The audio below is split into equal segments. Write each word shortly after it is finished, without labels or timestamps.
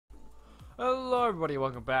Hello everybody,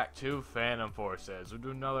 welcome back to Phantom Forces. We're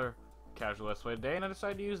doing another casual let's play today, and I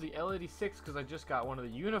decided to use the L86 because I just got one of the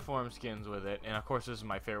uniform skins with it, and of course this is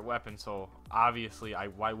my favorite weapon, so obviously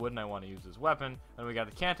why wouldn't I want to use this weapon? And we got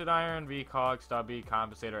the Canted Iron, VCOG, Stubby,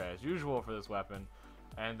 Compensator as usual for this weapon,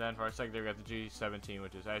 and then for our secondary we got the G17,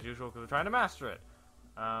 which is as usual because we're trying to master it.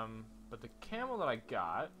 But the camo that I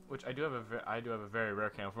got, which I do have a very rare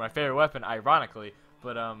camo for my favorite weapon, ironically.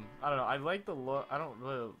 But I don't know. I like the look. I don't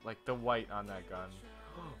really like the white on that gun.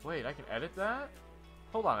 Wait, I can edit that?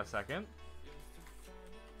 Hold on a second.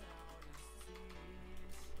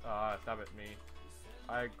 Stop it, me.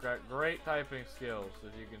 I got great typing skills,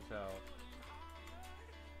 as you can tell.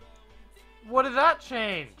 What did that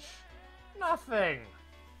change? Nothing.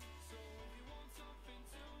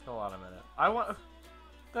 Hold on a minute.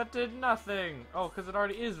 That did nothing. Oh, because it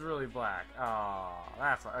already is really black. Oh,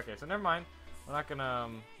 that's okay. So never mind. We're not gonna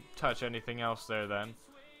touch anything else there then.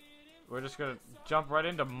 We're just gonna jump right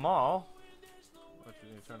into Mall. Which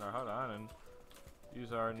we need to turn our HUD on and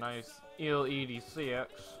use our nice L86.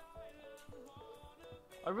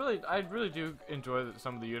 I really do enjoy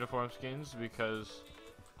some of the uniform skins because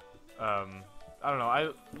I don't know,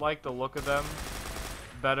 I like the look of them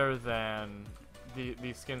better than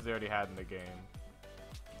the skins they already had in the game.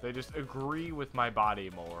 They just agree with my body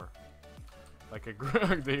more. Like,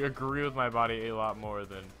 they agree with my body a lot more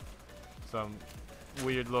than some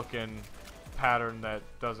weird looking pattern that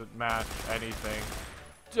doesn't match anything.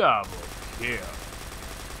 Double kill.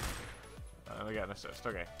 We got an assist.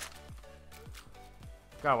 Okay.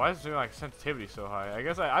 God, why is it like sensitivity so high? I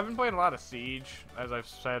guess I've been playing a lot of Siege, as I've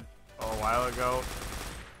said a while ago.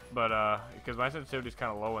 But, because my sensitivity is kind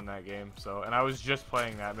of low in that game. So, and I was just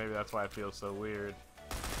playing that. Maybe that's why it feels so weird.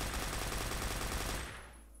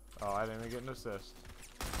 Oh, I didn't even get an assist.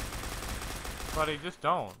 Buddy, just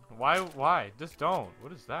don't. Why? Just don't.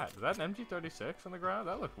 What is that? Is that an MG36 on the ground?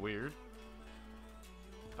 That looked weird.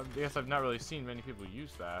 I guess I've not really seen many people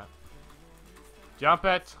use that. Jump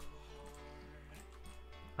it!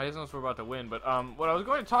 I just know we're about to win, but what I was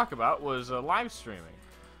going to talk about was live streaming.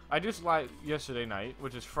 I just yesterday night,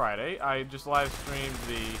 which is Friday, I just live streamed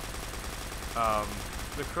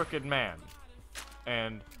the Crooked Man.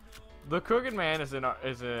 And The Crooked Man is like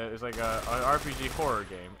a RPG horror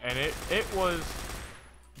game, and it was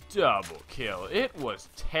double kill. It was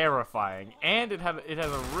terrifying, and it has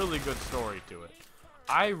a really good story to it.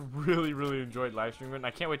 I really enjoyed live streaming it, and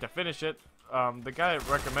I can't wait to finish it. The guy that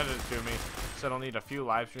recommended it to me said I'll need a few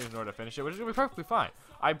live streams in order to finish it, which is gonna be perfectly fine.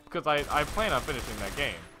 Because I plan on finishing that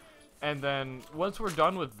game, and then once we're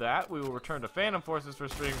done with that, we will return to Phantom Forces for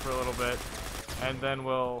streaming for a little bit, and then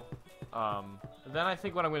we'll. Then I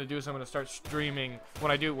think what I'm going to do is I'm going to start streaming.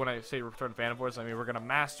 When I say return to Phantom Force, I mean we're going to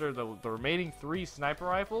master the remaining 3 sniper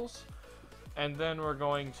rifles, and then we're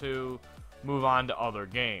going to move on to other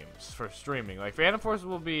games for streaming. Like Phantom Force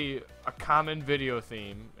will be a common video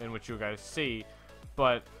theme in which you guys see,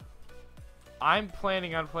 but I'm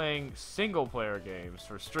planning on playing single player games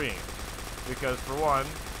for stream because for one,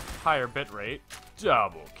 higher bitrate.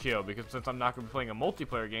 Double kill, because since I'm not going to be playing a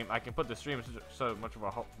multiplayer game, I can put the stream at so much of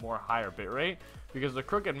a more higher bitrate, because the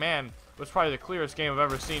Crooked Man was probably the clearest game I've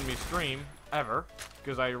ever seen me stream, ever,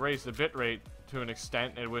 because I raised the bitrate to an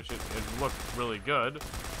extent at which it looked really good.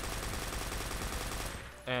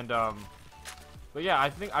 And, but yeah,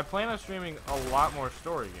 I think I plan on streaming a lot more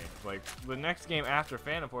story games. Like, the next game after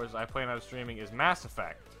Phantom Force I plan on streaming is Mass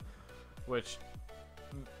Effect, which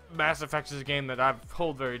Mass Effect is a game that I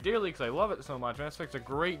hold very dearly because I love it so much. Mass Effect's a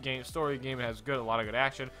great game, story game. It has a lot of good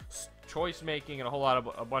action, choice making, and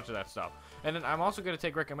a bunch of that stuff. And then I'm also going to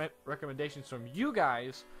take recommendations from you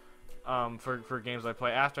guys for games I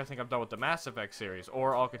play after I think I'm done with the Mass Effect series,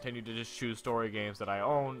 or I'll continue to just choose story games that I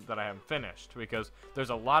own that I haven't finished, because there's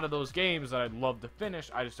a lot of those games that I'd love to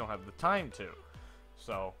finish. I just don't have the time to.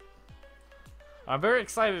 So I'm very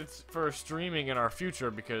excited for streaming in our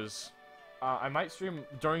future because I might stream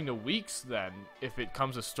during the weeks then, if it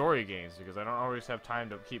comes to story games, because I don't always have time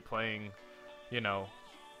to keep playing, you know,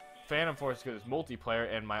 Phantom Force because it's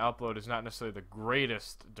multiplayer, and my upload is not necessarily the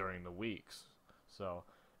greatest during the weeks. So,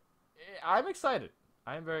 I'm excited.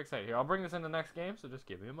 I am very excited. Here, I'll bring this in the next game, so just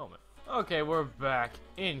give me a moment. Okay, we're back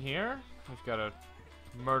in here. Just gotta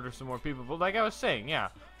murder some more people. But like I was saying, yeah,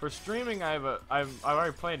 for streaming, I've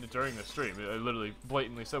already planned it during the stream. I literally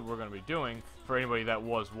blatantly said what we're going to be doing. For anybody that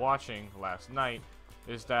was watching last night,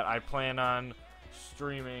 is that I plan on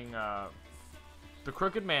streaming the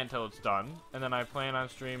Crooked Man till it's done, and then I plan on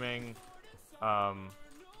streaming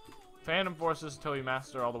Phantom Forces until we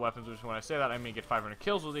master all the weapons. Which, when I say that, I mean get 500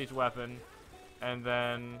 kills with each weapon, and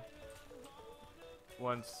then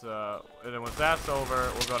and then once that's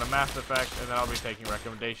over, we'll go to Mass Effect, and then I'll be taking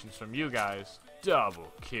recommendations from you guys.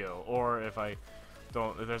 Double kill. Or if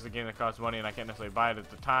there's a game that costs money and I can't necessarily buy it at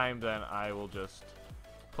the time, then I will just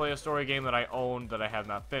play a story game that I own that I have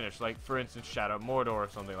not finished. Like, for instance, Shadow of Mordor or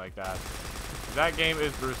something like that. That game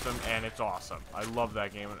is gruesome, and it's awesome. I love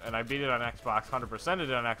that game, and I beat it on Xbox, 100%ed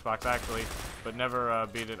it on Xbox, actually, but never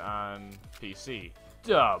beat it on PC.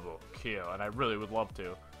 Double kill, and I really would love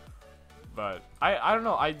to. But, I don't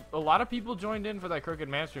know, a lot of people joined in for that Crooked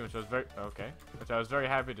Man stream, which I was very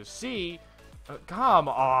happy to see. Come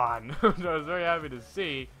on! Which I was very happy to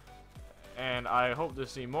see, and I hope to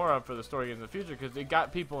see more of for the story games in the future, because it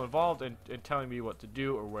got people involved in telling me what to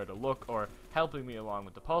do or where to look or helping me along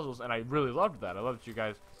with the puzzles, and I really loved that. I loved that you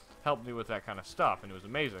guys helped me with that kind of stuff, and it was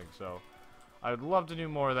amazing. So I would love to do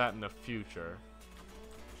more of that in the future.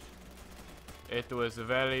 It was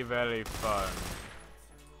very, very fun.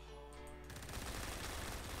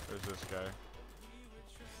 Where's this guy?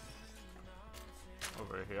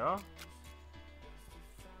 Over here.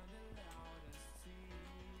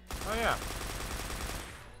 Oh yeah.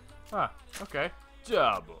 Huh, okay.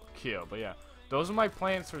 Double kill. But yeah, those are my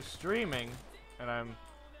plans for streaming, and I'm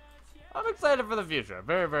excited for the future.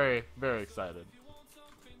 Very, very, very excited.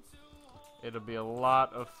 It'll be a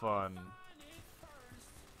lot of fun.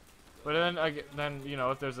 But then you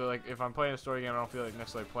know, if there's if I'm playing a story game, I don't feel like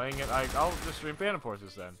necessarily playing it. I'll just stream Phantom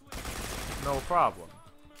Forces then. No problem.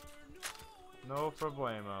 No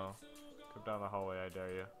problemo. Come down the hallway, I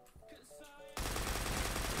dare you.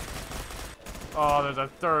 Oh, there's a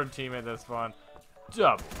third teammate that's fun.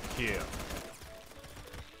 Double kill.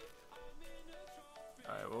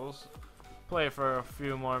 Alright, we'll play for a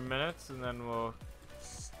few more minutes, and then we'll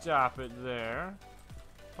stop it there.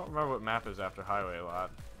 I don't remember what map is after Highway a lot.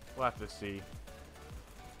 We'll have to see.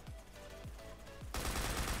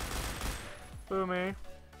 Boomy.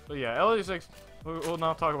 But yeah, L86, we'll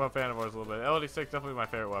now talk about Phantom Force a little bit. L86 definitely my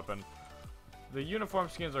favorite weapon. The uniform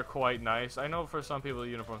skins are quite nice. I know for some people the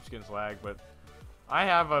uniform skins lag, but I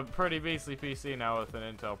have a pretty beastly PC now with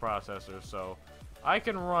an Intel processor, so I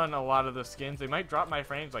can run a lot of the skins. They might drop my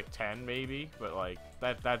frames like 10 maybe, but like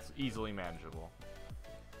that's easily manageable.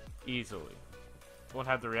 Easily. Won't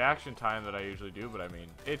have the reaction time that I usually do, but I mean,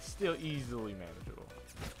 it's still easily manageable.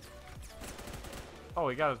 Oh,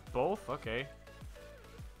 we got us both? Okay.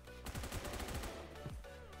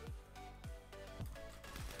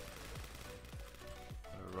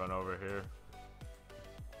 Run over here.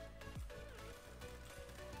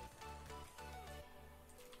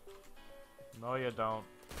 No, you don't.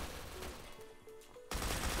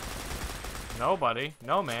 Nobody.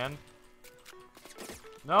 No, man.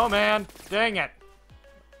 No, man. Dang it.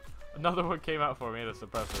 Another one came out for me, the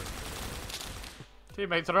suppressor.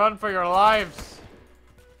 Teammates, run for your lives.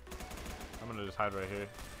 I'm gonna just hide right here.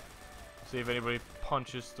 See if anybody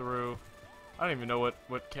punches through. I don't even know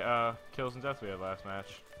what kills and deaths we had last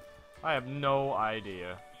match. I have no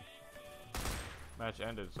idea. Match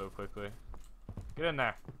ended so quickly. Get in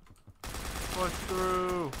there. Push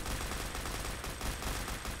through.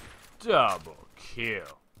 Double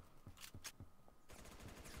kill.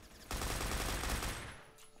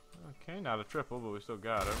 Okay, not a triple, but we still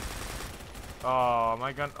got him. Oh,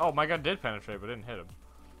 my gun. Oh, my gun did penetrate, but didn't hit him.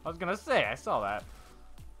 I was gonna say, I saw that.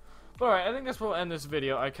 But alright, I think this will end this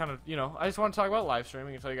video. I kind of, you know, I just want to talk about live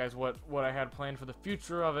streaming and tell you guys what I had planned for the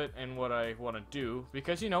future of it and what I want to do.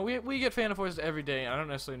 Because, you know, we get Phantom Forces every day, and I don't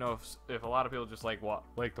necessarily know if a lot of people just like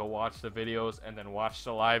to watch the videos and then watch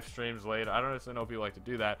the live streams later. I don't necessarily know if people like to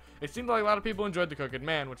do that. It seemed like a lot of people enjoyed the Crooked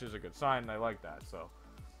Man, which is a good sign, and I like that, so.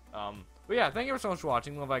 But yeah, thank you so much for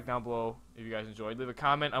watching. Leave a like down below if you guys enjoyed. Leave a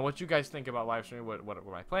comment on what you guys think about live streaming, what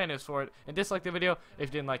my plan is for it, and dislike the video if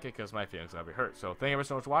you didn't like it, because my feelings will be hurt. So thank you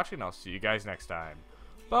so much for watching, and I'll see you guys next time.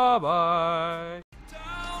 Bye bye.